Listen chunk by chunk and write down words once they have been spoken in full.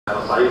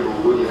أنا سعيد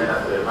بوجودي هنا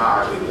في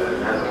معهد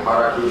الجهاز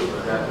الحركي،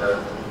 المكان ده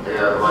هي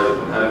قريب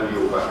من قلبي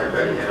وبحب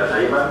أجي هنا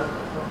دايما.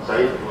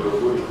 سعيد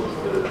بوجودي في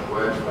وسط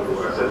الإخوان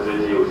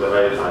وأساتذتي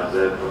وزمايلي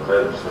الأعزاء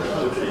وخالد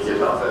شكري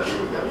جدا على التقديم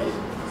الجميل،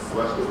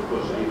 وأشكر الدكتور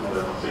شريف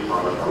نصيف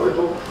على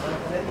دعوته.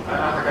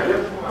 أنا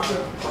هكلمكم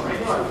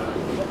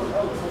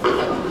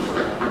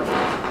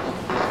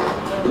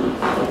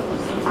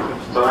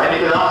سامعيني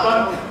كده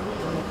أحسن؟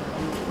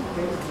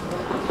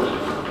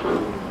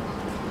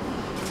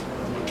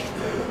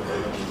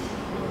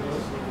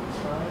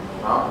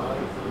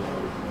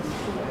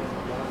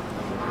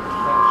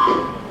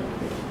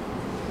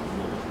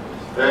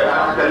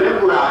 انا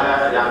هكلمكم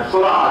يعني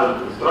بسرعه على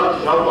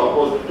الاستراتيجي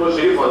هاو. الدكتور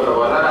شريف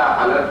ورانا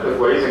حالات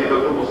كويسه جدا،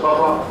 الدكتور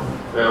مصطفى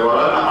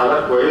ورانا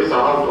حالات كويسه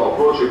هاو تو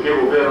ابروتش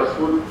كافوفيروس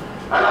فود.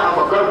 انا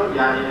هفكر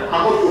يعني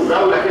هاخدكم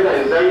جوله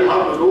كده ازاي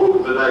هاو تو دو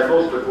ذا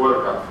دايجنوستيك ورك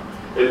اب.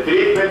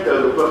 التريتمنت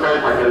الدكتور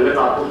خالد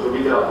هيكلمنا على البوست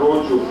ميديا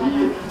ابروتش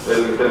وفي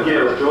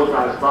التركيبه الاستيوت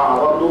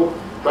هنسمعها برضه.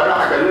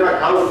 فانا هكلمك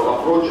هاو تو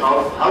ابروتش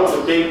هاو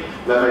تو تيك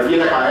لما يجي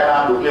لك عيان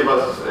عنده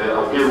كيفاس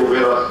او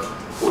كافوفيروس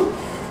فود.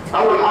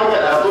 اول حاجه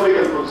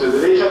الاناتوميكال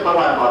كونسيدريشن.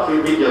 طبعا انتوا عارفين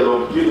ميديا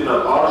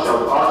لونجيتودينال ارش او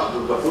الارش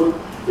اوف ذا فود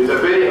از ا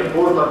فيري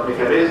امبورتنت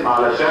ميكانيزم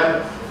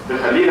علشان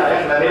تخلينا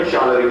احنا نمشي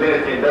على رجلين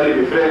الاثنين. ده اللي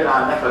بيفرقنا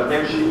عن ان احنا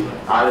بنمشي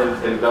عن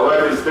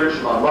الدوائر اللي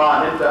بتمشي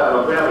باربعه. ان انت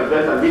ربنا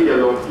مدينا الميديا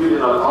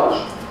لونجيتودينال ارش،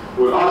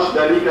 والارش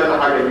ده ليه كذا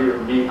حاجه.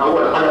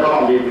 اول حاجه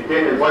طبعا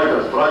بيتين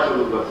الفايتال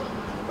ستراكشرز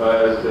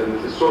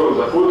في السول اوف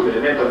ذا فود،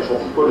 لان انت مش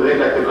المفروض كل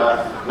رجلك تبقى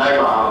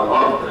نايمه على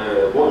الارض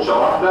بوتشه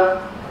واحده.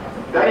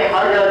 تاني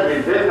حاجه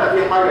بيدينا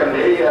في حاجه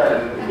اللي هي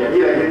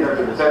جميله جدا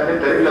في الانسان، ان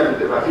انت رجلك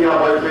بتبقى فيها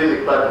باي فيزيك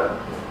باترن.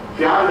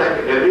 في عندك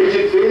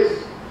الريجيد فيز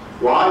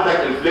وعندك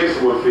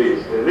الفليكسبل فيز.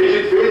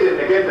 الريجيد فيز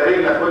انك انت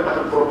رجلك وانت في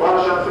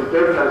البروبارشن في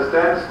التيرمينال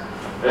ستانس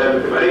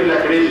بتبقى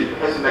رجلك ريجيد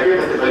بحيث انك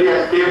انت تبقى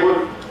ليها ستيبل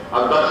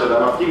ادكشن.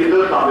 لما بتيجي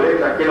تطلع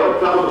برجلك كده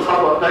وبتاخد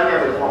الخطوه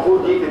الثانيه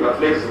المفروض دي تبقى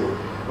فليكسبل،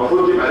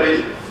 المفروض تبقى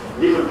ريجيد.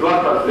 دي في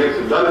البلانتر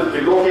فليكسبل، ده في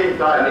اللوكينج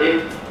بتاع الايه؟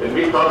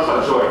 الميد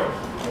تارسال جوينت.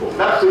 وفي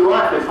نفس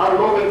الوقت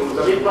الانلوكينج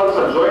وزميل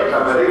تارسال جوينت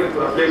لما رجلك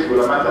تبقى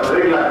فليكسبل، لما انت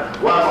رجلك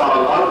واقفه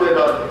على الارض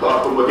تقدر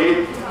تاكوموديت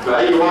في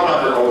اي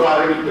وضع من الاوضاع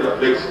رجلك تبقى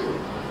فليكسبل.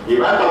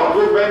 يبقى انت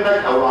مطلوب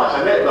منك او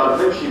عشان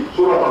نقدر نمشي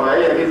بصوره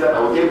طبيعيه جدا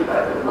او الجيم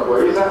بتاعتنا تبقى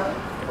كويسه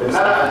ان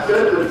انا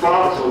اسيرت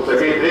البارتس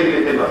وسجيت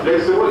رجلي تبقى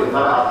فليكسبل، ان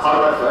انا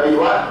اتحرك في اي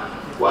وقت،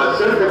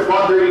 واسيرت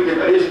البارت رجلي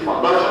تبقى ريجيد ما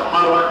اقدرش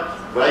اتحرك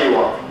في اي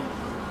وقت.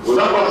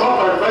 وده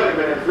ببساطه الفرق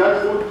بين الفلات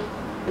فوت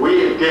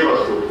والكيبس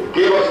فوت.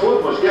 الكيبس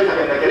فوت مشكلتك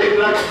انك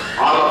رجلك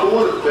على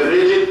طول في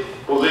الريجيد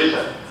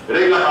بوزيشن،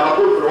 رجلك على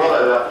طول في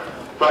الوضع ده.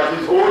 ف it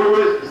is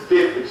always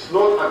stiff, it's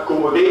not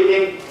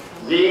accommodating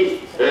the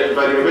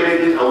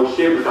variabilities او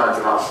الشيب بتاع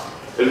الجراف.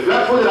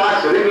 الفلات فوت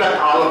العكس، رجلك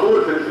على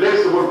طول في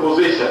الفليكسبل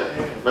بوزيشن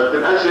ما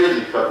بتبقاش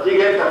ريجيد،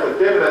 فبتيجي انت في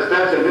التيرمينال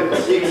ستانس اللي انت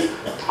بتيجي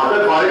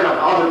هترفع رجلك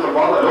قابل في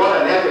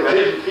الوضع اللي هي تبقى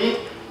ريجيد فيه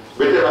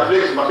بتبقى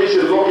فليكس، مفيش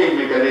اللوكينج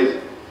ميكانيزم.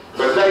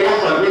 فتلاقي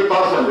يحصل ميد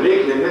تارسال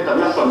بريك، لان انت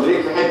بيحصل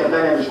بريك في حته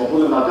ثانيه مش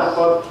المفروض انها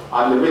تحصل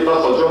عند الميد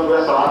تارسال جوينت،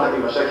 ويحصل عندك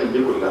المشاكل دي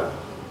كلها.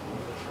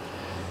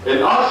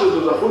 الارشز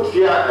اوف ذا فوت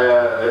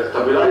فيها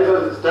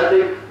ستابيلايزرز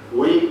ستاتيك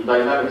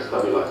ودايناميك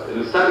ستابيلايزر.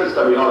 الستاتيك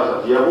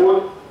ستابيلايزر يا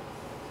بون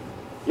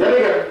يا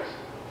ليجامنت،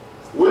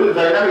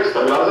 والدايناميك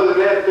ستابيلايزر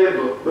اللي هي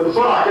التندون.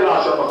 بسرعه كده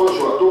عشان ما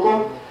اخدش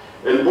وقتكم.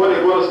 البون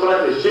يكون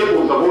سترايك الشيب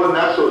اوف ذا بون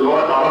نفسه اللي هو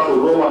تعرفوا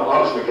الرومان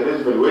ارش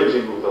ميكانيزم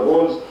الويدجنج اوف ذا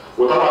بونز.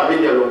 وطبعا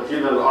ميديا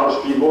لونجيتودينال ارش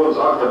في بونز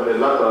اكتر من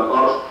اللاترال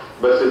ارش،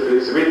 بس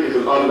الفلكسبيليتي في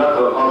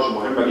اللاترال ارش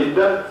مهمه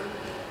جدا.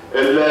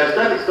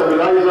 الستاتيك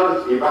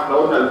ستابيلايزرز يبقى احنا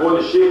قلنا البون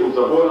الشيب اوف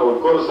ذا بون او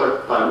الكونستراكت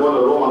بتاع البون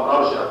الرومان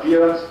ارش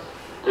ابييرنس.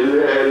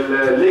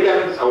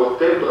 الليجامنتس او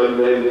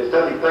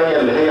الستاتيك الثانيه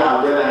اللي هي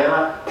عندنا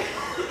هنا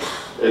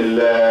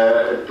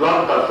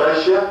البلانتر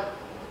فاشيا.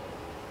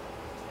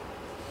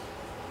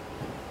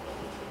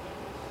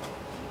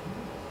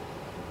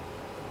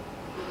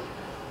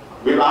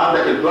 بيبقى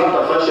عندك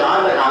البلانتر فاشيا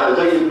عندك على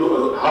زي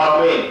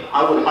هرمين.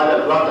 اول حاجه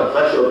البلانتر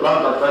فاشيا،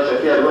 والبلانتر فاشيا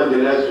فيها الويند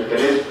لاس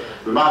ميكانيزم،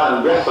 بمعنى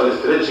ان بيحصل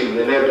ستريتشنج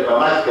لان هي بتبقى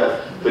ماسكه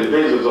في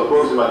البيز اوف ذا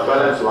بروكسيمال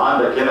فالنس،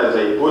 وعندك هنا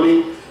زي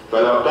بولي،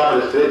 فلما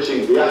بتعمل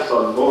ستريتشنج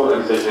بيحصل مور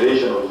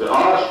اكزاجريشن اوف ذا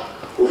ارش.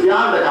 وفي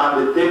عندك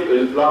عند التيب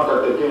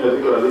البلانتر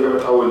تيرتينيوفيكولار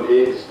ليجامنت او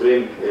الايه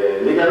سبرينج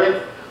ليجامنت،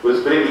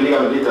 والسبرينج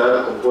ليجامنت دي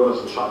 3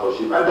 كومبوننتس مش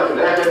هنخش. يبقى انت في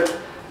الاخر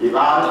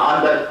يبقى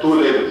عندك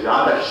 2 ليفلز،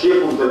 عندك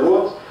الشيب اوف ذا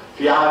بونز،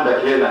 في عندك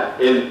هنا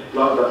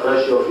البلانتر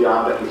فاشيا، وفي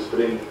عندك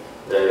السبرينج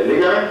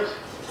ليجامنت.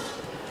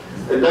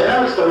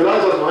 الدايناميك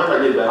ستابيلايزرز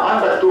مهمه جدا.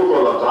 عندك 2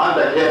 كولمز،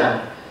 عندك هنا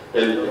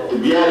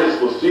التبيالس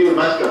بوستيريور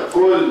ماسكه في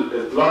كل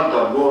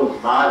البلانتر بونز،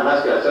 مع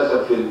ماسكه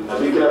اساسا في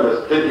النافيكولا بس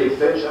بتدي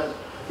اكستنشن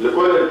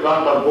لكل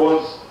البلانتر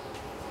بونز.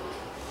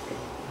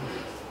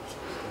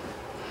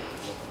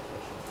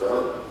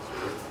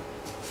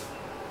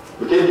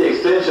 بتدي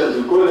اكستنشنز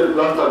لكل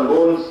البلانتر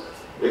بونز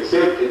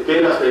اكسبت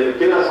التيلس، لان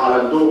التيلس على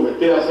الدوم،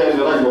 التيلس هي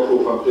اللي راكبه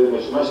فوق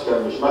فمش ماسكه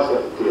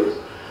في التيلس.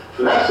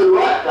 في نفس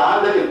الوقت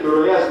عندك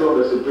البيرونياس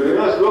لونجس.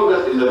 البيرونياس لونجس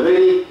از ا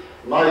فيري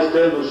نايس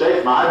تندون،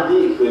 شايف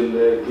معدي في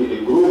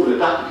الجروب اللي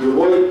تحت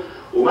كيوبويد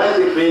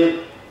وماسك فين؟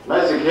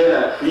 ماسك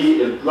هنا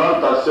في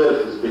البلانتر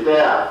سيرفيس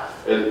بتاع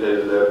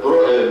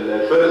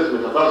الفيرست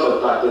ميتاتارسال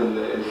بتاعت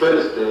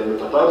الفيرست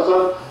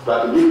ميتاتارسال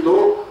بتاعت البيك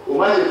تو،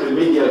 وماسك في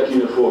الميديا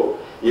كيونيفورم.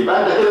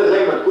 يبقى انت كده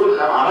زي ما تكون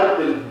عملت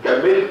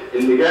كملت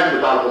اللجام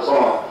بتاع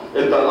الحصان.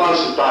 انت القرش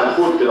بتاع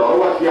الفوت كده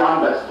اهو في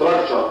عندك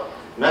ستراكشر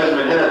نازل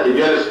من هنا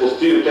تيبياليس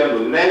بوستيريور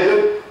تندون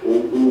نازل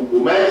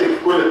وماسك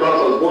كل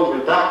التارسال بونز من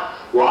تحت،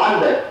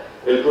 وعندك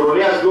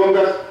البيرونياس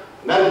لونجس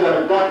نازله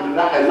من تحت من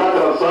الناحيه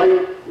اللاترال سايد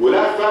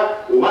ولفه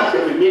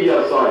وماسكه في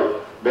الميديال سايد،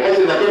 بحيث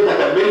انك انت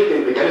كملت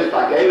الميكانيزم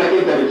بتاعك كانك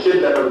انت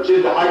بتشد. لما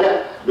بتشد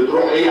حاجه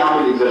بتروح ايه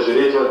عامل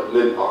اكزاجيريتور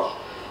للقرش.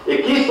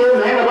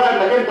 الكيستون هنا بقى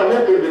انك انت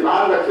ممكن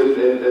بيبقى عندك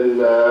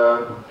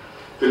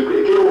في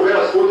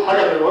الكيروفيراس فوت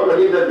حاجه من المهمه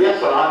جدا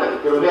بيحصل عندك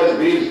البيرونياس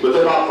بريز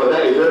بتضعف،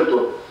 فده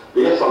ايفيرتور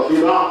بيحصل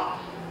فيه ضعف.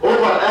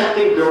 اوفر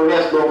اكتنج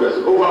بيرونياس لونجس،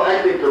 الاوفر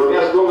اكتنج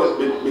بيرونياس لونجس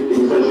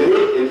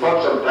بتكزاجيريت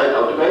الفانكشن بتاعتها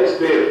او تبقى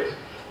سبيرت،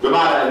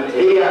 بمعنى ان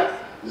هي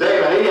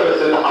زي ما هي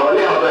بس اللي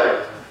حواليها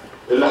ضعف.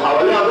 اللي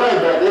حواليها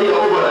ضعف بقت هي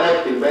اوفر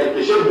اكتنج، بقت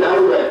تشد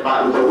قوي،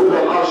 بقت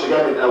مزوده القرش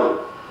جامد قوي.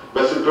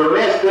 بس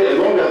البيرونياس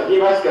اللونجس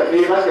دي ماسكه في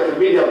ماسكه في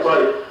الميديال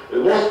سايد،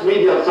 الموست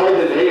ميديال سايد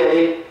اللي هي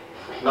ايه؟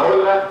 احنا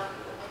قلنا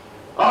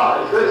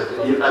الفيرست.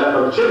 يبقى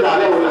لما بتشد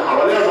عليها واللي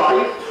حواليها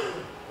ضعيف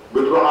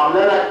بتروح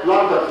عامله لك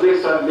بلانتر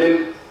فليكسن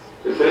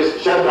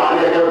للفيرست، شد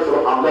عليها جامد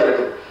تروح عامله لك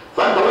كده.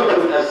 فانت وانت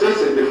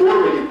بتاسس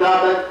الديفورميتي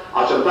بتاعتك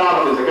عشان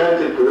تعرف اذا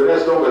كانت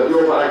البيرونياس لونجس دي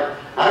اوفر اكتنج،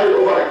 هل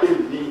الاوفر اكتنج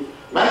دي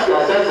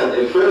ماسكه اساسا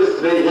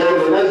الفيرست ري هي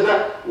اللي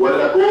نازله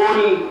ولا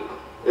كل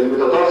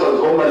الميتاتارسلز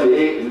هم اللي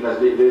ايه اللي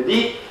نازلين؟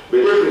 دي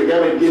بتفرق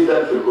جامد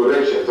جدا في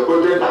الكوريكشن. اذا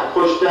كنت انت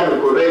هتخش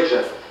تعمل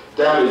كوريكشن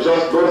تعمل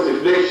جاست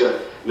دورسيفليكشن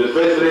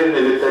للفيرست ري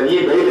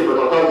للتانيين بقيه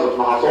الميتاتارسلز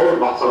ما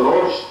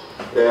حصلهمش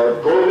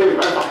بروبلم،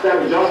 يبقى انت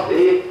هتعمل جاست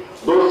ايه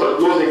دورسال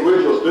كلوزنج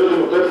ويدج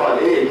وستيرن وترفع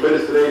الايه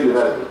الفيرست ري اللي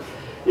نازله.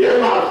 يا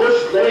اما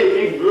هتخش تلاقي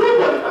فيه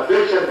جلوبال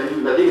افكشن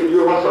نتيجه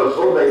نيو ماسل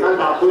سوردا، يبقى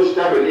انت هتخش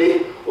تعمل ايه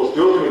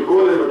اوستيوتومي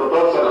كل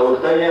الميتاتارسل او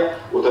الثانيه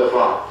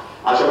وترفعها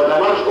عشان ما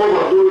تعملش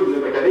اوفر دور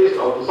للميكانيزم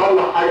او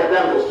تصلح حاجه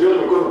تعمل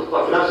اوستيوتومي كل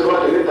الميتاتارسل في نفس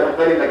الوقت اللي انت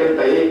محتاج انك انت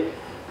ايه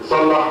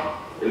تصلح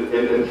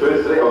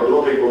الفيرست ري او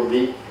دروبينج اوف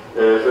دي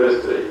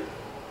فيرست ري.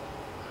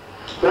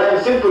 فان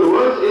سمبل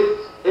ووردز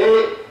اتس a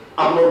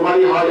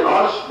abnormally high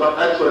arch but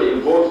actually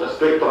involves a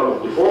spectrum of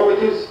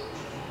deformities.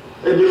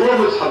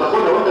 الديفورمز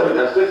هتاخدها وانت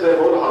بتاسس زي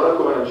ما بقول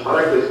لحضراتكم، انا مش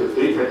هركز في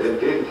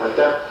التريتمنت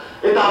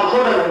انت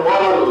هتاخدها من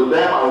ورا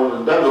لقدام او من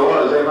قدام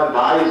لورا زي ما انت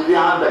عايز. في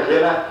عندك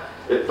هنا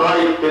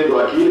التايب تندو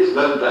اكيليس،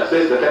 لازم تاسس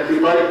اذا كان في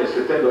تايبنس في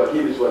التندو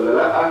اكيليس ولا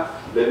لا،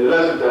 لان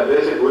لازم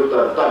تدرسه وانت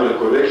بتعمل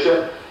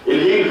الكوريكشن.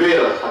 الهيل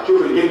فيروس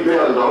هتشوف الهيل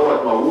فيروس ده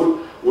هو موجود،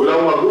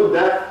 ولو موجود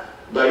ده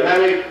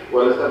دايناميك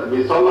ولا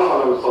بيصلح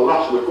ولا ما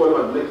بيصلحش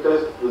بالكولمان بليك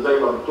تيست زي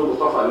ما الدكتور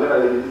مصطفى قال لنا،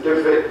 لان دي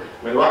تفرق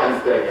من واحد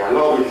للتاني. يعني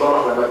لو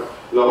بيتصلح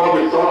لو هو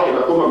بيتصلح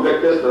يبقى كولمان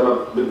بليك تيست لما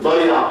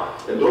بتضيع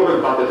الدروبنج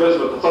بتاعت الفيرست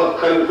متصل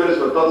تخلي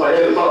الفيرست متصل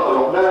هي اللي ساقطه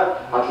لوحدها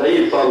هتلاقيه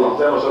يتصلح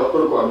زي ما شرحت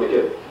لكم قبل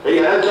كده. هي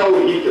نازله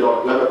ويجيب كده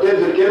لما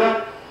بتنزل كده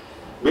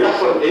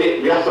بيحصل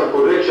ايه؟ بيحصل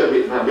كوريكشن،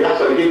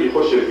 بيحصل الجيب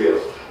بيخش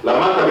الفيروس.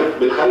 لما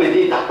انت بتخلي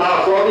دي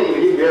تحتها فاضي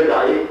الجيب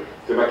بيرجع ايه؟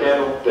 في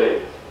مكانه تاني.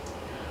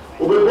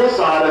 وبتبص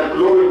على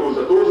الكلوريك اوف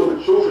ذا توز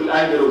وبتشوف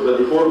الانجل اوف ذا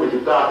ديفورميتي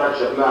بتاعتك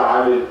شكلها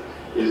عامل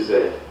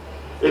ازاي.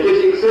 It is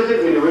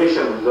excessive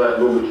elevation of the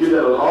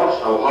longitudinal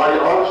arch او high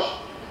arch.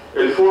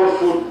 الفور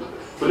فوت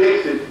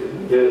flexed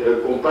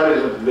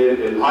comparison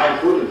للهايند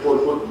فوت، الفور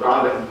فوت بيبقى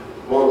عندك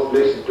more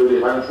flexed to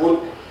the hind foot.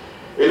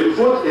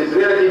 الفوت is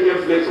relatively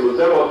inflexible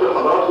زي ما قلت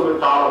لحضراتكم.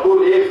 انت على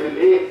طول ايه في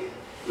الايه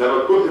لما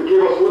تكون في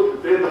الكيبوس فوت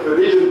انت في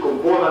الريجن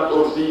كومبوننت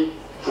اوف ذا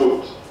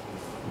فوت.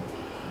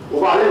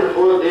 وبعدين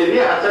بتقول ايه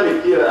ليه اسامي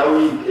كتيره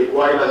قوي،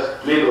 اكواينس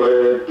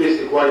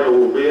بليس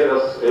اكواينو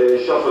فيروس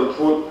شافل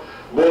فوت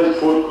بولد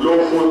فوت كلو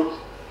فوت،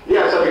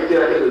 ليه اسامي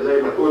كتيره كده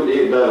زي ما تقول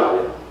ايه دال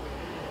عليها.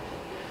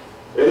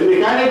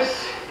 الميكانكس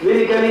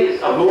clinically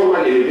is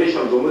abnormal elevation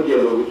of the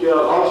medial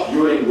longitudinal arch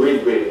during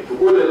weight bearing. في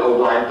كل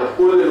الاوضاع انت في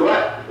كل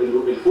الوقت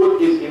الفوت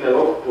is in a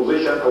locked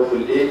position او في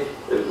الايه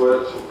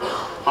الفيرس.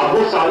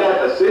 هتبص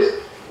عليها تاسست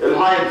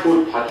الهايند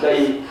فوت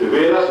هتلاقي في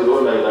فيروس اللي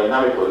قلنا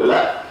دايناميك ولا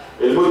لا،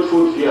 الميد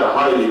فوت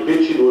فيها هايلي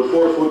بيتشد،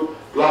 والفور فوت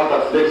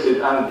بلانتر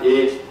فليكسد اند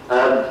ايه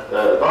اند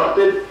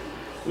دارتد.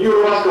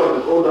 نيوروماسكولار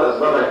ديس اوردر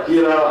اسبابها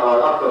كتيره،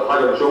 اكتر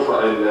حاجه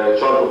بنشوفها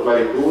الشاركوت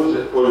ماريكوز،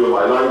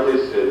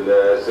 البوليومايلايتس،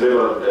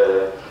 السريبرال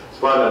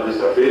سباينال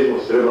ديسترافيزم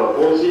والسريبرال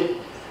بولسي.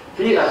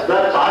 في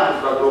اسباب ساعات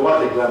بتبقى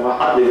تروماتيك لما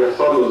حد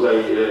يحصل له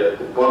زي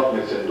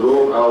كومبارتمنت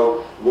سندروم او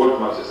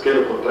فولكمانز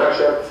سكيل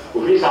كونتراكشن،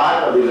 وفي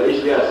ساعات ما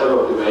بيلاقيش ليها سبب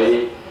وتبقى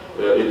ايه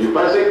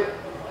ايديوباثيك.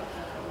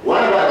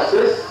 وانا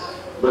باسس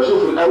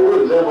بشوف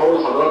الاول زي ما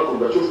بقول لحضراتكم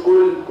بشوف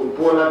كل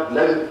كومبوننت،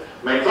 لازم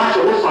ما ينفعش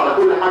ابص على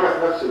كل حاجه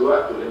في نفس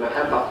الوقت لانك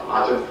انت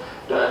عشان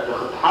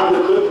تحدد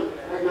خطه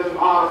لازم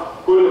اعرف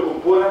كل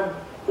كومبوننت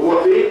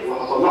هو فين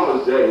وهصلحه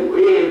ازاي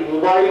وايه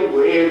الموبايل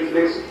وايه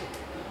الفليكسبل.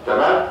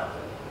 تمام؟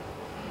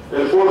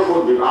 الفور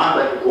فوت بيبقى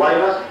عندك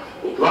اكواينس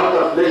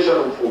وبلانتر فليشن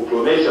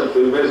وبرونيشن في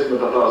الميرس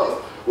ميتاتارسل،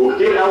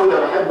 وكتير قوي انا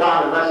بحب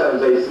اعمل مثلا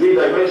زي 3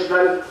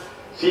 دايمنشنال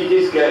سي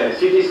تي سكان.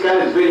 السي تي سكان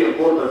از فيري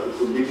امبورتنت في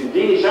الفود،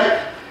 بتديني شكل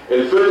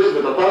الفيرست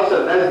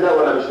ميتاتارسال نازله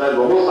ولا مش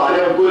نازله، ببص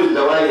عليها من كل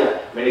الزوايا،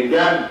 من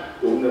الجنب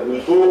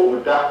ومن فوق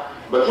ومن تحت،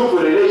 بشوف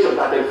الريليشن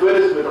بتاعت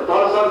الفيرست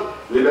ميتاتارسال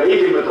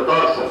لبقيه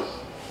الميتاتارسالز،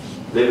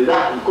 لان ده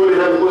كل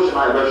ده بيخش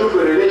معايا. بشوف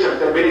الريليشن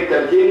بين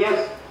الكالكينياس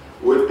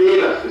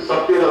والتيلس،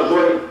 السب تيلر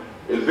جوينت،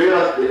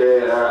 الفيرس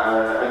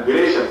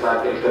انجريشن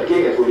بتاعت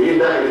الكالكينياس والهيل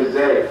داخل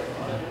ازاي.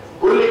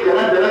 كل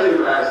الكلام ده لازم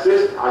يبقى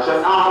اسيست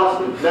عشان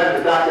اعرف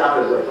البلان بتاعتي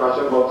عامله ازاي.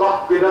 فعشان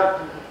بنصح كده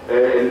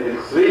ال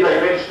 3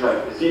 دايمنشنال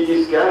سي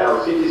تي سكان او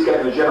سي تي سكان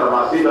ان جنرال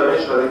مع 3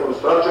 دايمنشنال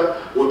ريكونستراكشن،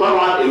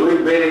 وطبعا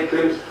الويت بيرنج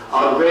فيلمز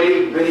ار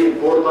فيري فيري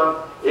امبورتنت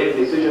ان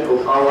ديسيجن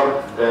اوف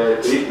اور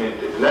تريتمنت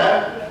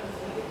بلان.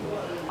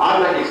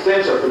 عندك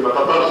اكستنشن في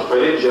الميتاتارسال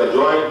فالنجيال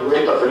جوينت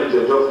وانتر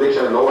فالنجيال جوينت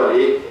فليكشن اللي هو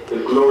الايه؟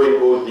 الكلوينج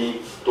اوف دي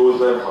توز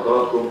زي ما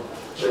حضراتكم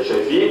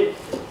شايفين.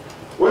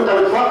 وانت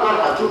بتفكر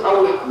هتشوف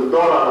اول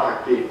بتدور على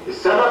حاجتين،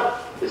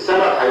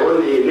 السبب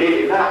هيقول لي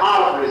ليه؟ ان انا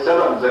هعرف من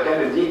السبب اذا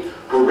كانت دي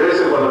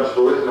بروجريسيف ولا مش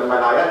بروجريسيف. لما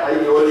العيان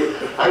هيجي يقول لي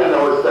هل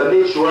لو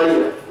استنيت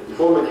شويه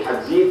الديفورميتي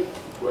هتزيد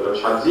ولا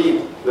مش هتزيد؟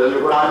 لازم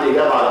يكون عندي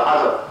اجابه على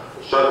حسب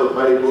الشاركوت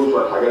ماريتوز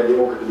والحاجات دي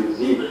ممكن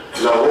بتزيد.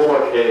 لو هو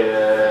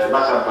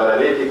مثلا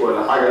باراليتيك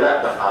ولا حاجه،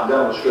 لا ده احنا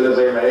عندنا مشكله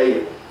زي ما هي.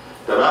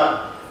 تمام؟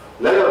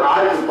 لازم ابقى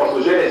عارف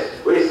الباثوجينيس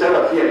وايه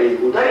السبب فيها ايه.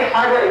 وتاني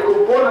حاجه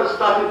الكومبوننتس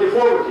بتاعت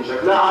الديفورميتي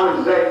شكلها عامل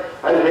ازاي؟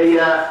 هل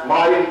هي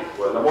مايلد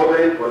ولا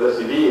مودريت ولا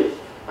سيفير؟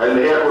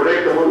 هل هي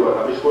كوريكتبل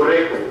ولا مش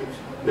كوريكتبل؟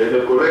 لان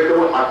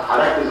الكوريكتبل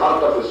هركز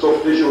اكتر في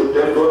السوفت تيشو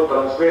والتندون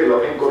ترانسفير، لو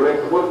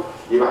انكوريكتبل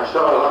يبقى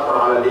هشتغل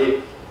اكتر على الايه؟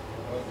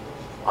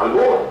 على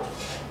البون.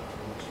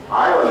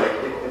 معايا ولا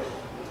ايه؟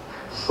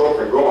 الصبح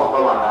الجمعه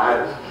طبعا انا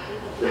عارف.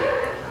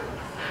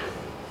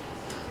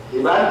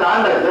 يبقى انت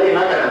عندك زي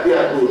مكنه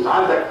فيها تولز،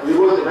 عندك في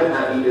جزء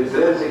منها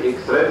الانترنسيك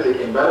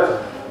اكسترنسيك امبالانس،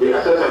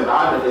 اساسا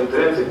بيبقى عندك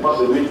انترنسيك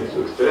ماسل ويكنس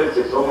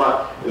واكسترنسيك هم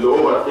اللي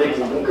اوفر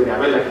تيكنج ممكن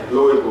يعمل لك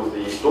فلويد اوف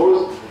ذا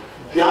تولز.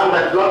 في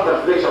عندك بلاتر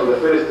فليكشن ذا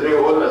فيرست ري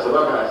وقلنا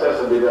سببها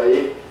اساسا بيبقى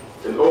ايه؟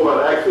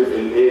 الاوفر اكتف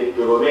الايه؟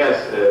 بيرونياس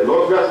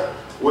لونجاس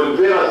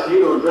والفيراس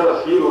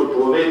هيل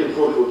والبرونيتد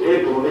فور فوت. ايه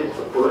البرونيتد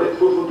فور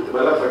فوت؟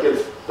 بتبقى لفه كده.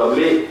 طب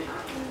ليه؟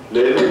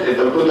 لان انت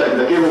بتقول لك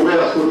ده كيمو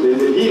فيراس فوت، لان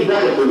الهيل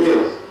داخل في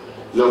فيراس.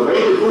 لو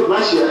بقيت الفوت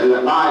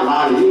ماشيه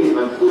مع الهيل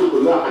يبقى الفوت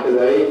كلها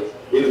هتبقى ايه؟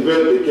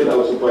 انفيرتد كده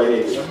او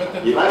سوباينيتد.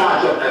 يبقى انا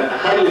عشان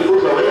اخلي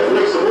الفوت لو هي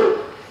فليكسبل،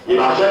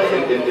 يبقى عشان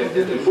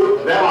الفوت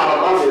نام على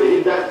الارض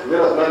الهيل داخل في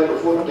فيراس، لازم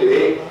الفوت تبقى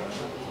ايه؟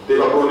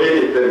 تبقى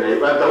برونيتد ترجع.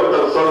 يبقى انت وانت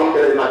بتصلح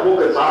كده انك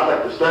ممكن ساعتك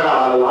تشتغل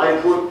على الهايند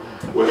فوت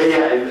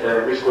وهي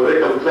مش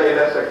كوريكت، وتلاقي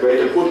نفسك بقت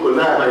الفوت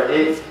كلها بقت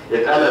ايه؟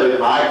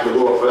 اتقلبت معاك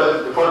لجوه. فلازم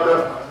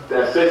تفكر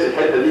تاسس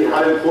الحته دي،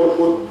 هل الفور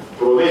فوت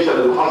برونيشن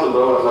اللي حاصل ده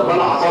لما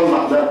انا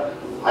هصلح ده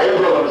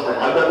هيفضل ولا مش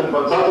هيفضل؟ هل ده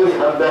كومبنساتوري؟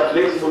 هل ده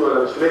فليكسبل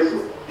ولا مش فليكسبل؟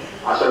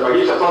 عشان ما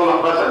اجيش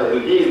اصلح مثلا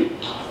الجيل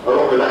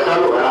اروح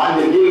مدخله انا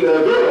عندي الجيل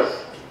فيروس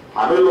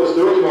هعمل له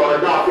استروتومي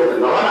وارجعه كده.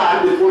 لو انا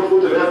عندي الفور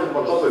فوت اللي هي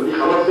الكومبنساتوري دي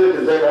خلاص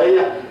ثبتت زي ما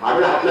هي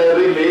عاملها، هتلاقي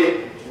الرجل ايه؟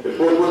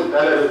 الفور فوت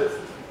اتقلبت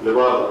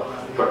لبره.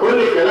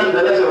 فكل الكلام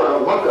ده لازم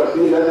افكر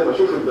فيه، لازم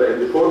اشوف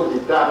الديفورمتي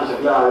بتاعتي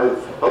شكلها عامل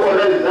هو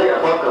ده ازاي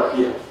افكر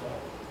فيها.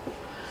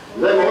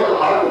 زي ما قلت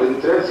لحضرتك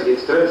الانترنسيك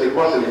اكسترنسيك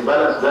ماسل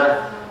امبالانس ده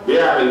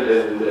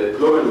بيعمل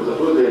الكلوبين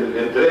وزاتوز.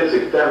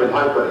 الانترنسيك بتعمل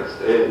هايبر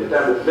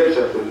بتعمل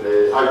فليكشن في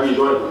الاي بي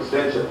جوينت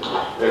واكستنشن،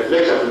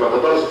 فليكشن في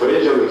الميتاتارسال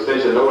فالنجيال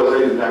واكستنشن اللي هو زي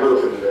اللي بنعمله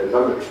في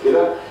الزمبل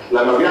كده.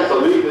 لما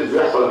بيحصل ويكنس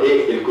بيحصل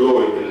ايه؟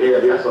 الكلوبين اللي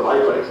هي بيحصل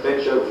هايبر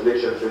اكستنشن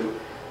وفليكشن في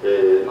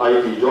الاي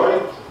بي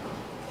جوينت.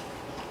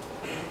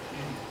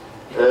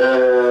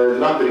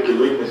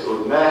 اللامبريكال ويكنس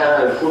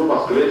قلناها. الفول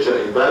ماسكليتشر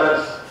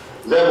امبالانس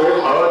زي ما قلت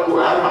لحضراتكم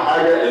اهم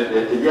حاجه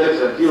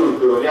التيبياليس انتيرو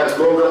والبيرونياس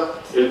لونجاس.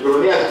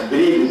 البيرونياس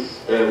بريفيس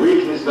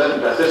ويكنس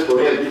لازم تاسس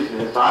بيرونياس بريفيس.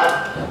 ساعات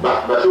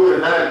بشوف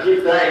ان انا الكي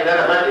بتاعي ان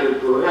انا بنقل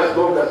البيرونياس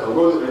لونجاس او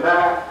جزء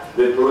منها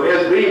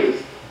للبيرونياس بريفيس.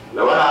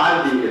 لو انا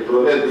عندي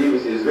البيرونياس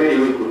بريفيس از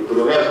فيري ويك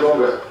والبيرونياس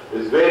لونجاس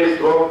از فيري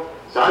سترونج،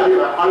 ساعات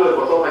بيبقى الحل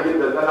ببساطه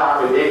جدا ان انا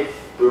اعمل ايه؟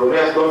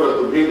 بيرونياس لونجاس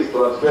تو بريفيس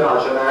ترانسفير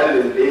عشان اقلل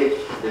الايه؟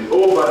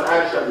 الاوفر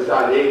اكشن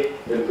بتاع الايه؟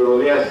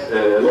 البيرونياس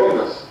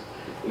لونجاس.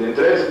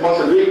 الانترنسيك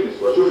ماسل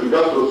ويكنس، واشوف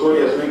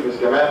الجاستروسورياس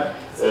ويكنس كمان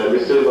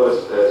بالسيلفر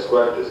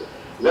سكواتس.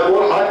 زي ما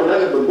بقول لحضرتك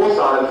لازم بتبص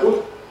على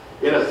الفوت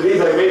in a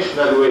 3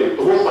 dimensional way.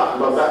 تبص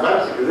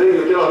بمسك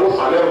الرجل كده ابص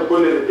عليها من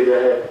كل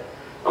الاتجاهات،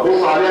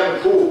 ابص عليها من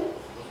فوق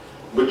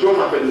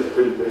بتشوفها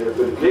في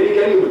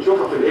الكلينيكالي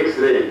وبتشوفها في الاكس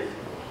راي.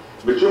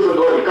 بتشوف اللي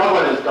هو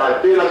الكفرنس بتاع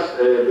التيلس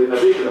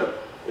بالنافيكولار.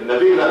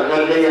 النافيكولار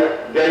هل هي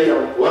جايه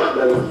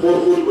واخده الفور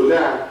فوت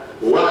كلها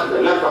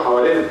وواخده لفه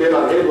حوالين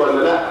التيلر هيد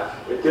ولا لا؟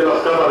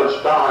 التيلس كفرنس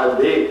بتاعها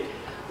قد ايه؟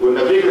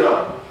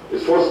 والنافيكولار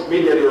الفورس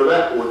ميديالي ولا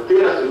لا؟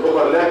 والتيلس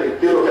الاوفرلاب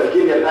التيرو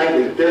كالكينيال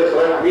انجل، التيلس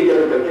رايحه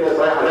ميديالي والكالكينيال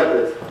رايحه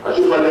لاترال،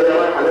 اشوف هل هي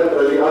رايحه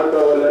لاترالي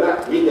اكتر ولا لا؟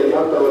 ميديالي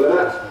اكتر ولا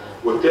لا؟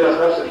 والتيلس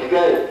نفس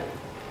الحكايه.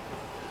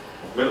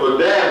 من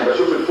قدام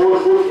بشوف الفور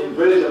فوت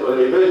انفيرجن ولا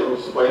ايفيرجن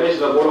والسوباينيشن.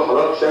 بقول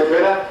لحضرتك شايف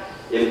هنا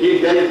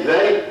الهيل جاي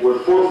ازاي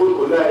والفور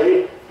فوت كلها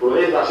ايه؟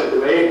 برونيز عشان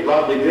تبقى ايه؟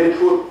 بلانت جريد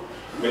فوت.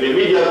 من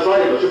الميديال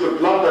سايد بشوف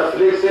البلانتر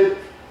فليكسد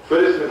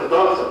فيرست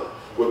ميتاتارسال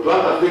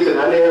والبلانتر فليكسن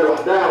هل هي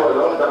لوحدها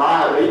ولا واخده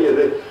معاها بقيه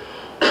الرجل؟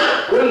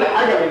 كل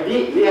حاجه من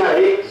دي ليها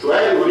ايه؟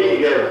 سؤال وليه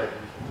اجابه.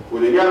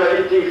 والاجابه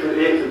دي بتيجي في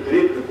الايه؟ في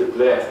التريتمنت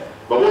بلان.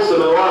 ببص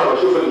من ورا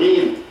بشوف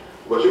الهيل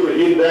وبشوف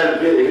الهيل ده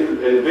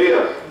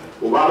الفيروس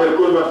وبعمل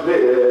كولمان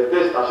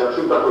تيست عشان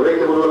اشوف ده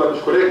كوريكتبل ولا مش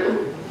كوريكتبل.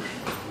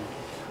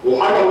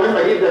 وحاجه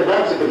مهمه جدا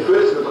بمسك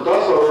الفيرست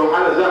ميتاتارسال واروح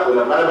انا زقه.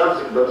 لما انا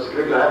بمسك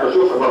رجل العيان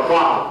بشوفها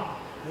برفعها.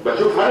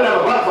 بشوف هل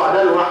لما برفع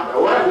ده لوحده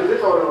اولا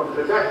بيترفع ولا ما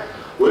بيترفعش.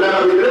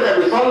 ولما بيترفع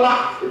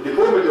بيصلح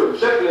الديفورميتي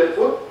بشكل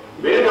الفوت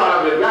بيرجع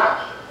ولا ما بيرجعش.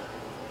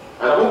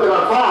 انا ممكن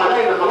ارفعها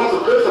الاقي ان خلاص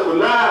القصه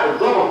كلها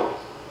اتظبطت.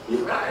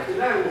 يبقى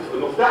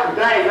المفتاح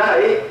بتاعي ده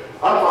ايه؟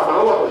 ارفع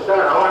دهوت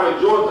واشتغل او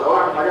اعمل جونز او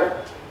اعمل حاجات.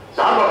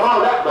 ساعات برفعه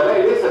لا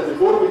بلاقي لسه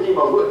الديفورميتي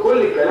موجود.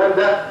 كل الكلام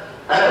ده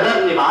انا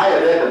ببني معايا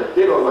داتا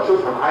بكتبها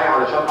وبشوفها معايا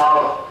علشان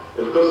اعرف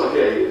القصه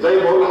فيها ايه. زي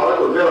ما بقول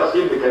لحضراتكم الفيروس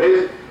هيل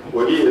ميكانيزم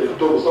ودي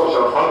الدكتور مصطفى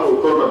شرفها لكم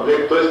والكورمان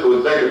بريك تيست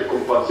وازاي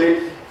بتكمبنسيت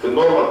في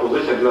النورمال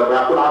بوزيشن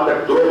لما يكون عندك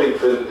دروبنج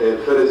في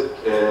الفيرست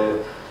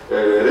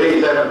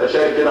ري زي ما انت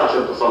شايف كده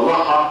عشان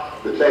تصلحها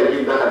بتلاقي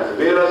الهيل دخل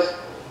في فيروس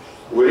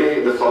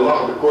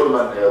وبتصلحه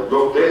بالكورمان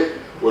بلوك تيست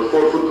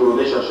والفور فوت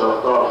كورونيشن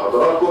شرحتها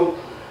لحضراتكم.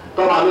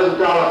 طبعا لازم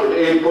تعرف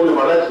الايه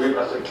البوليمرات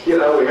بيبقى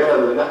كتير قوي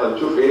هنا لان احنا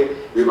بنشوف ايه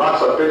بيبقى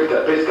اكثر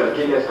فيس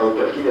كالكينياس او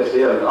الكالكينياس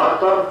هي اللي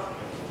اكتر.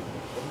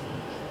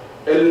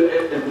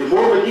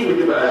 الديفورميتي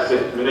بتبقى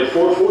من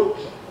الفور فوت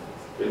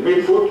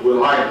الميد فوت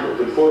والهايند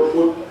فوت. الفور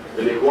فوت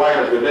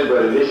الاكوايرز بالنسبه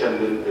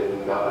للريليشن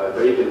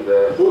بقيه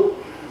الفوت.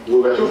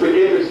 وبشوف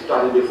الايبكس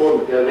بتاعت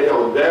الديفورميتي هل هي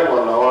قدام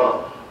ولا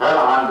ورا. هل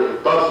عند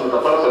التارس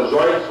ميتاتارسال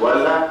جوينتس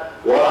ولا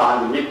ورا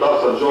عند الميد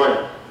تارسال جوينت.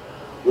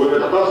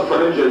 والميتاتارسال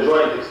فالنجيال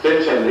جوينت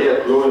اكستنشن اللي هي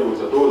كلوين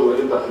وزاتوز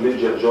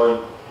والانترفالنجيال جوينت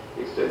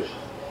اكستنشن.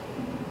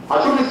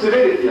 هشوف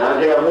السيفيريتي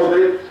هل هي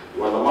مودريت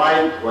ولا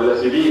مايلد ولا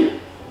سيفير.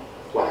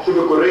 وهشوف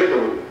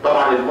الكوريكتبل.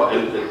 طبعا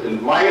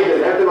المايلد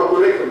اللي هي بتبقى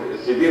كوريكتبل،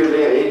 السيفير اللي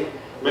هي ايه؟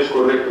 مش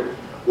كوريكتبل.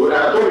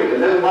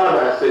 والاناتوميكال لازم انا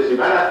باسس.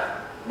 يبقى انا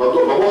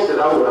ببص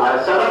الاول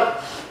على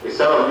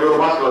السبب نيورو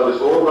ماسكولار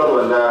ديس اوردر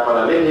ولا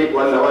باراليتيك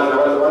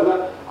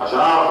ولا عشان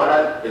اعرف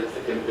انا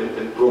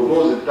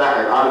البروجنوز بتاعي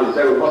هيبقى عامل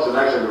ازاي والماسل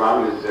اكشن بيبقى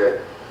عامل ازاي.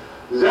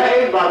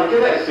 زائد بعد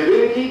كده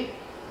السيفيريتي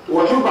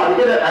واشوف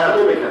بعد كده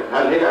الاناتوميكال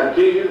هل هي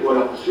انتيريور ولا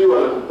بوستيريور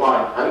ولا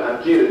كومباين. هل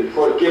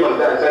انتيريور الكيبر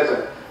ده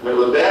اساسا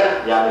من قدام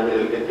يعني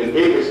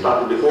الايبكس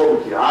بتاعت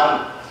الديفورميتي عن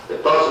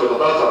التارس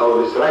ميتاتارسال او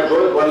الاسفراج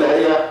جوينت ولا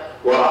هي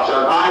ورا عشان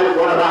ابقى عارف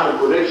وانا بعمل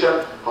كوريكشن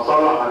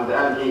هصلح عند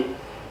انهي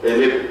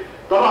ليفل.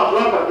 طبعا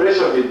بلانتر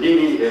بريشر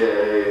بيديني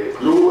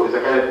كلو اذا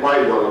كانت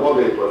مايلد ولا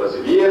مودريت ولا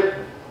سيفير.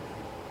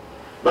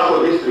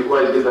 باخد هيستوري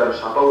كويس جدا مش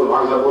هطول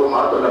معاك زي ما بقول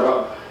لحضرتك. انا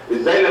بقى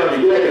ازاي لما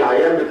بيجي لك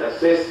العيان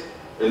بتاسس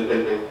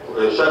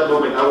شكله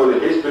من اول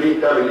الهيستوري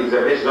تعمل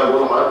اكزامينشن زي ما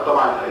بقول لحضرتك.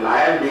 طبعا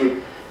العيان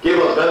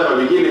كيبس ده لما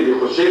بيجي لي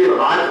بيخش لي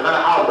ببقى عارف ان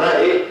انا هقعد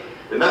بقى ايه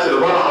الناس اللي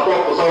بره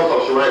هتقعد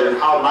تصوصو شويه لان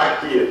هقعد معاه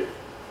كتير.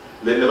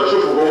 لان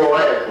بشوفه وهو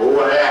واقف وهو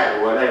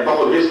قاعد وهو نايم.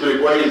 باخد هيستوري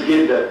كويس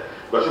جدا.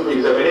 بشوف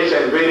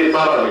اكزامينشن فيري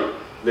ثورلي.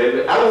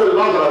 لان اول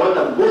نظره وانت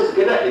بتبص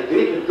كده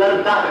التريتمنت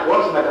بلان بتاعتك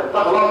وانس ما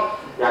كتبتها خلاص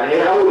يعني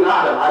هي اول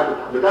قاعده معاك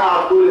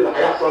بتعرف كل اللي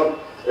هيحصل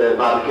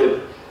بعد كده.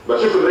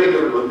 بشوف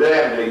الرجل من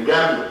قدام من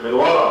الجنب من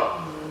ورا.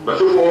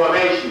 بشوفه وهو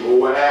ماشي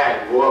وهو قاعد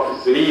وهو في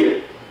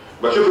السرير.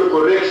 بشوف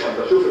الكوريكشن.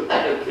 بشوف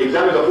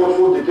اكزامين ذا فور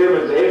فود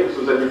ديترمين ذا ايبكس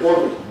وذا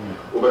ديفورميتي.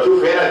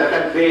 وبشوف هنا اذا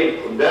كان فين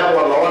قدام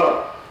ولا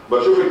ورا.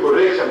 بشوف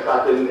الكوريكشن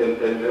بتاعت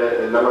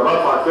لما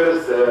برفع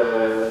الفيرست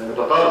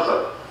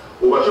ميتاتارسال.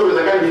 وبشوف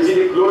اذا كان بيزيد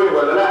الكلوري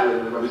ولا لا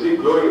لان لما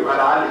بيزيد كلوري يبقى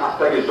انا عندي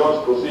هحتاج الجونز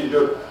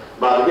بروسيجر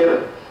بعد كده.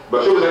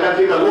 بشوف اذا كان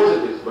في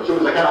كالوزيتيز.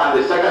 بشوف اذا كان عند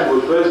السكند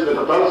والفيرست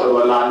ميتاتارسال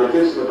ولا عند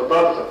الفيرست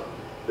ميتاتارسال.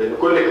 لان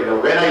كل كده لو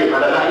هنا يبقى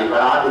انا لا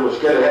يبقى انا عندي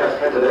مشكله هنا في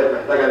الحته ديت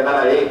محتاجه ان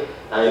انا ايه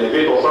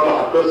الفيت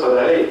واصلح القصه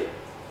ده ايه.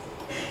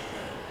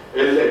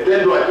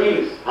 التندو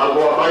اكيليس هل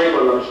هو تايت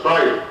ولا مش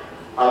تايت.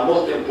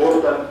 الموست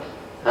امبورتنت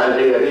هل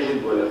هي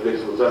ريجيد ولا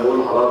فليكسبل. زي ما بقول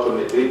لحضراتكم ان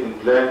التريتمنت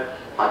بلان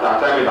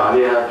هتعتمد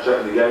عليها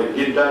بشكل جامد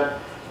جدا.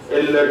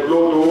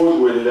 الكلو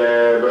دوز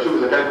بشوف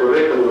اذا كان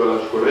كوريكتبل ولا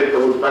مش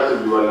كوريكتبل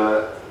باسفلي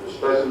ولا مش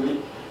باسفلي.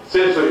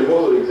 sensory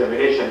motor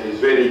examination is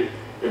very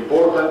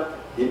important.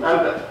 يبقى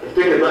انت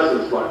افتكر بس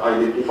السلايد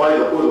ايدنتيفاي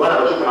ذا كوز.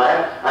 وانا بشوف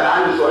العيان انا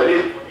عندي سؤالين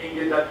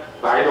مهمين جدا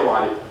بعيدهم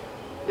عليهم.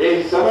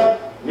 ايه السبب؟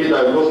 ليه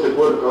دايجنوستيك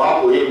ورك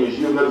اب وايه ام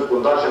جي ونيرف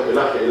كوندكشن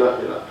الى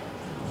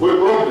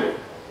والبروبلم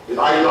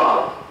عايز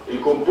اعرف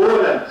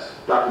الكومبوننتس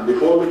بتاعت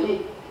الديفورميتي.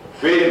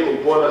 فين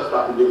الكومبوننتس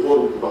بتاعت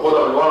الديفورميتي؟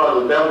 باخدها من ورا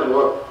لقدام من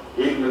ورا.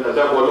 هيل من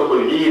زي ما بقول لكم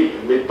الهيل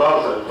الميد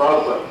تارسال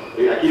التارسال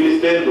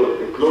الاكيليس تندون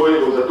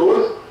الكلويد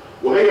وزاتوز.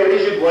 وهي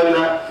ريجيد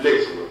ولا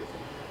فليكسبل.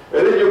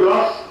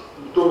 الراديوجرافز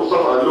دكتور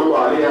مصطفى قال لكم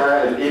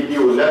عليها الاي بي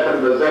واللاتر.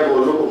 بس زي ما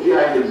بقول لكم في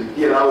انجلز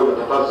كتير قوي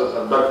الميتاتارسس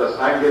ادكتس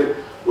انجل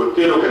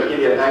والتيلو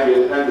كالكينيال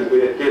انجل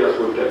بين التيلس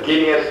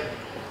والكالكينياس.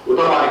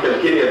 وطبعا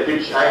الكالكينيال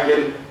بيتش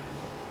انجل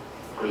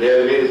اللي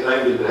هي الفيريس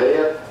انجل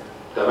دهيت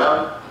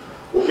تمام.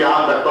 وفي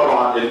عندك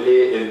طبعا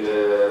الايه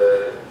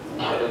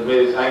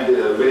الفيريس انجل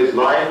الفيريس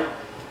لاين.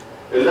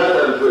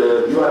 اللاتر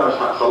فيو انا مش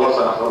هخلص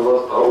انا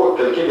خلصت اهو.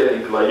 الكالكينيال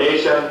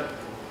انكلاينيشن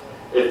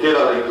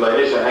التيلر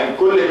انكلاينيشن يعني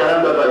كل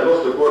الكلام ده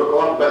دايجنوستيك ورك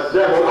اون. بس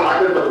زي ما بقول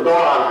لحضرتك انت بتدور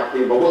على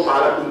حاجتين، ببص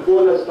على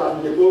الكومبوننتس بتاعت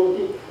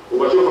الديفورمتي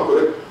وبشوفها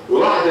كوريكت.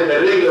 ولاحظ ان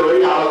الرجل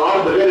وهي على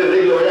الارض غير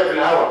الرجل وهي في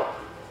الهواء.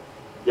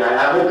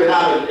 يعني انا ممكن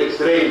اعمل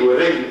اكس راي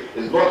والرجل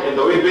از نوت ان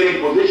ذا ويت بيرنج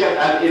بوزيشن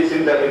اند اتس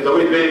ان ذا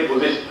ويت بيرنج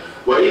بوزيشن،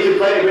 واقيس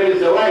الفرق بين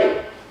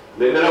الزوايا.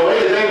 لان لو هي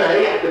زي ما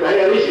هي هتبقى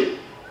هي ريجيد،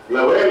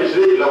 لو هي مش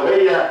ريجيد، لو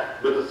هي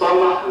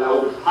بتتصلح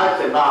او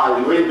بتتحسن مع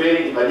الويت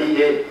بيرنج يبقى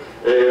دي ايه؟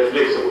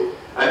 فليكسبل.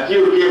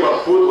 انتيرو كيبس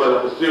فوت ولا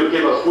بوستيرو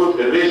كيبس فوت،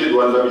 الريجيد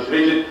ولا مش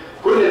ريجيد.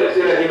 كل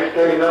الاسئله دي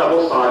محتاج ان انا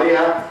ابص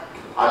عليها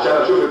عشان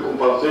اشوف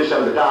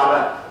الكومبنسيشن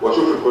بتاعنا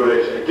واشوف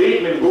الكوريكشن.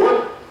 التريتمنت جول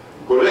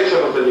correction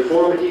of the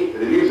deformity,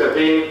 relieve the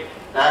pain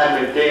and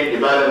maintain a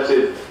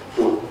balanced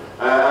foot.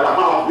 انا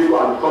هقف بيكم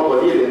عن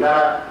الخطوه دي لان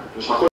انا مش هاخد